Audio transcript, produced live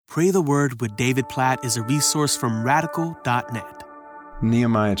Pray the Word with David Platt is a resource from radical.net.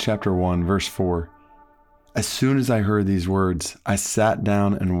 Nehemiah chapter 1, verse 4. As soon as I heard these words, I sat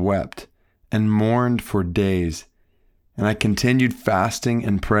down and wept and mourned for days. And I continued fasting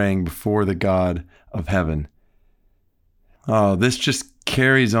and praying before the God of heaven. Oh, this just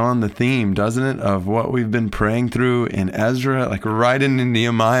carries on the theme, doesn't it, of what we've been praying through in Ezra, like right into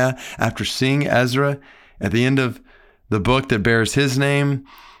Nehemiah. After seeing Ezra at the end of the book that bears his name,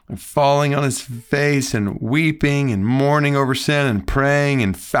 falling on his face and weeping and mourning over sin and praying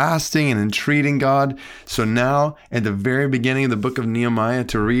and fasting and entreating God. So now at the very beginning of the book of Nehemiah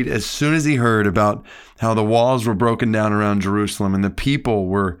to read, as soon as he heard about how the walls were broken down around Jerusalem and the people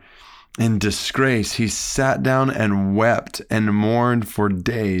were in disgrace, he sat down and wept and mourned for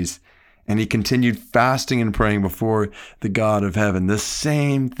days. And he continued fasting and praying before the God of heaven. The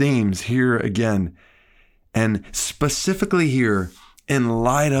same themes here again. And specifically here, in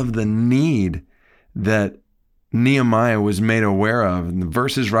light of the need that Nehemiah was made aware of. In the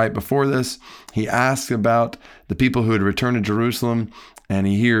verses right before this, he asks about the people who had returned to Jerusalem, and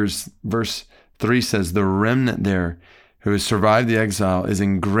he hears, verse 3 says, the remnant there who has survived the exile is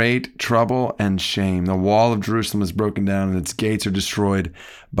in great trouble and shame. The wall of Jerusalem is broken down and its gates are destroyed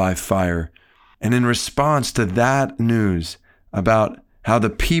by fire. And in response to that news about how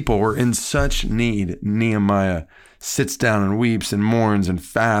the people were in such need, Nehemiah sits down and weeps and mourns and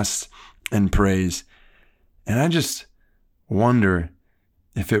fasts and prays. And I just wonder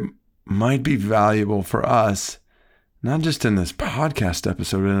if it might be valuable for us, not just in this podcast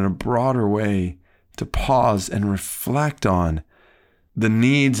episode, but in a broader way, to pause and reflect on the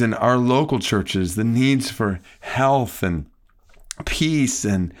needs in our local churches, the needs for health and peace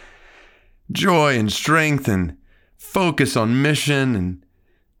and joy and strength and focus on mission and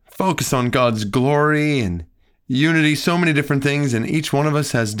focus on God's glory and unity, so many different things. And each one of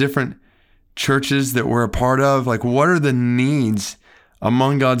us has different churches that we're a part of. Like, what are the needs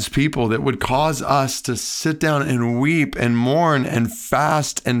among God's people that would cause us to sit down and weep and mourn and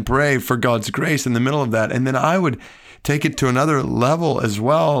fast and pray for God's grace in the middle of that? And then I would take it to another level as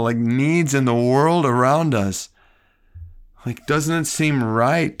well, like needs in the world around us. Like, doesn't it seem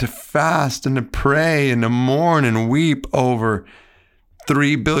right to fast and to pray and to mourn and weep over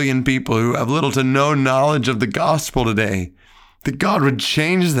 3 billion people who have little to no knowledge of the gospel today? That God would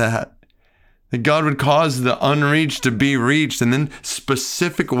change that. That God would cause the unreached to be reached, and then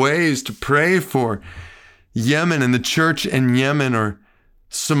specific ways to pray for Yemen and the church in Yemen, or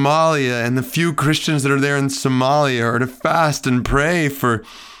Somalia and the few Christians that are there in Somalia, or to fast and pray for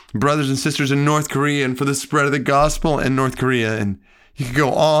brothers and sisters in North Korea and for the spread of the gospel in North Korea. And you could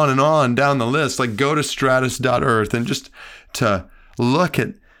go on and on down the list. Like, go to stratus.earth and just to look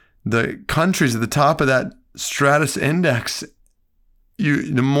at the countries at the top of that Stratus Index.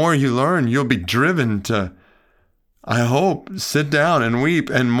 The more you learn, you'll be driven to, I hope, sit down and weep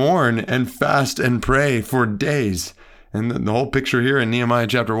and mourn and fast and pray for days. And the whole picture here in Nehemiah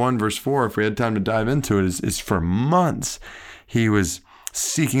chapter 1, verse 4, if we had time to dive into it, is for months he was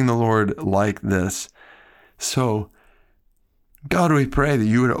seeking the Lord like this. So, God, we pray that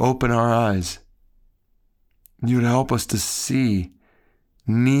you would open our eyes. You would help us to see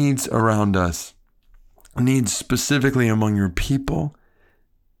needs around us, needs specifically among your people,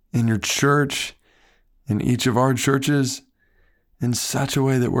 in your church, in each of our churches, in such a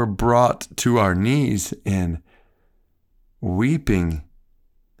way that we're brought to our knees in weeping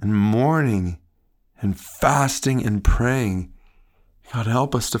and mourning and fasting and praying. God,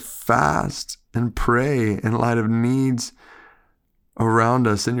 help us to fast and pray in light of needs around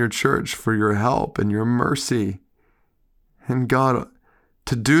us in your church for your help and your mercy. And God,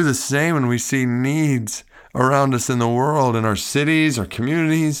 to do the same when we see needs around us in the world, in our cities, our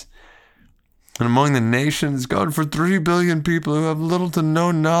communities, and among the nations. God, for 3 billion people who have little to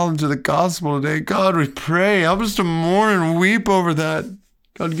no knowledge of the gospel today, God, we pray, help us to mourn and weep over that.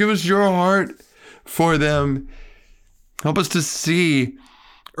 God, give us your heart for them. Help us to see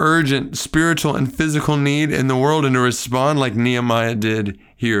urgent spiritual and physical need in the world and to respond like Nehemiah did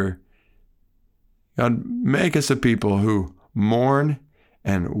here. God, make us a people who mourn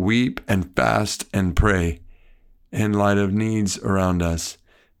and weep and fast and pray in light of needs around us.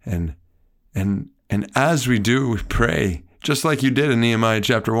 And as we do, we pray, just like you did in Nehemiah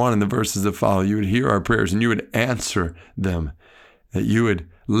chapter 1 and the verses that follow. You would hear our prayers and you would answer them, that you would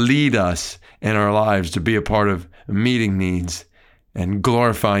lead us in our lives to be a part of meeting needs and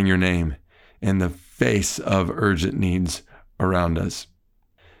glorifying your name in the face of urgent needs around us.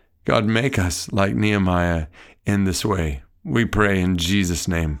 God, make us like Nehemiah in this way. We pray in Jesus'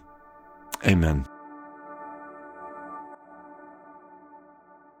 name. Amen.